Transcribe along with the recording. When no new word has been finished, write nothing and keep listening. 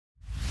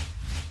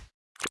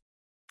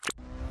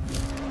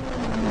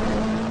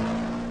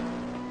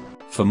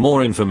For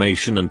more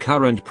information and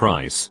current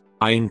price,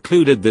 I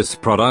included this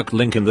product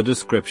link in the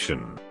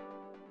description.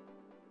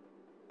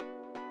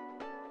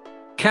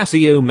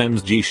 Casio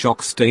Men's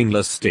G-Shock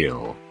Stainless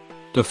Steel.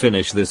 To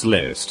finish this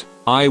list,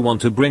 I want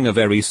to bring a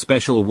very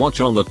special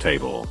watch on the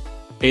table.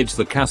 It's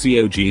the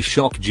Casio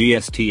G-Shock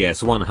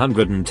GSTS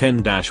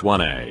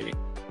 110-1A.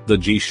 The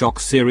G-Shock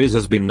series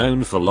has been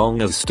known for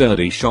long as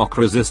sturdy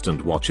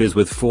shock-resistant watches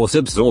with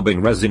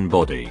force-absorbing resin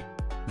body.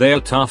 They are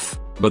tough,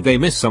 but they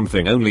miss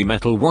something only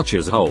metal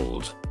watches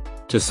hold.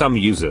 To some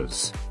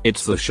users,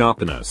 it's the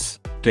sharpness.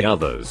 To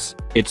others,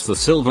 it's the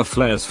silver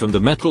flares from the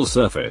metal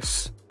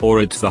surface. Or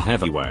it's the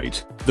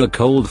heavyweight, the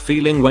cold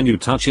feeling when you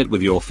touch it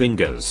with your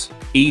fingers,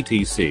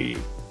 etc.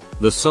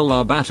 The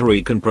solar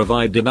battery can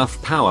provide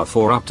enough power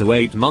for up to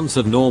 8 months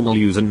of normal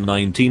use and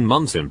 19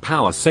 months in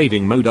power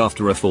saving mode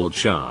after a full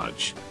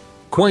charge.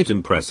 Quite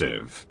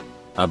impressive.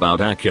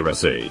 About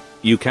accuracy,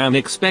 you can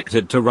expect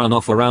it to run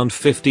off around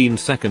 15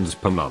 seconds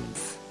per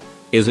month.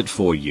 Is it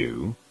for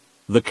you?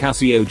 The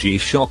Casio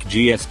G-Shock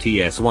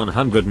GSTS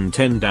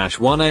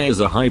 110-1A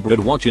is a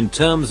hybrid watch in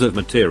terms of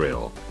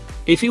material.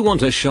 If you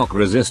want a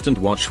shock-resistant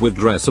watch with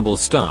dressable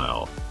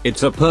style,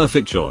 it's a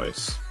perfect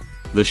choice.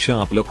 The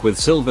sharp look with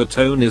silver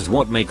tone is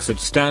what makes it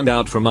stand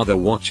out from other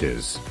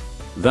watches.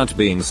 That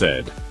being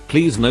said,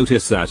 please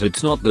notice that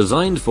it's not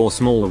designed for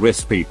small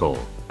wrist people,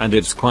 and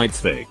it's quite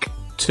thick,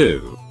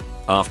 too.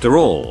 After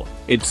all,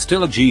 it's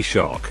still a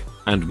G-Shock,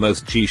 and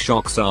most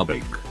G-Shocks are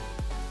big.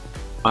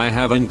 I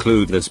have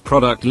included this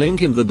product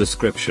link in the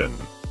description.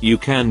 You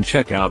can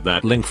check out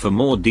that link for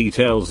more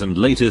details and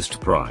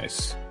latest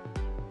price.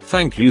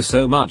 Thank you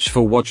so much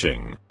for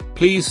watching.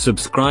 Please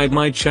subscribe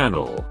my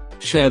channel,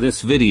 share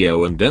this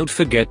video and don't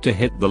forget to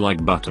hit the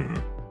like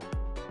button.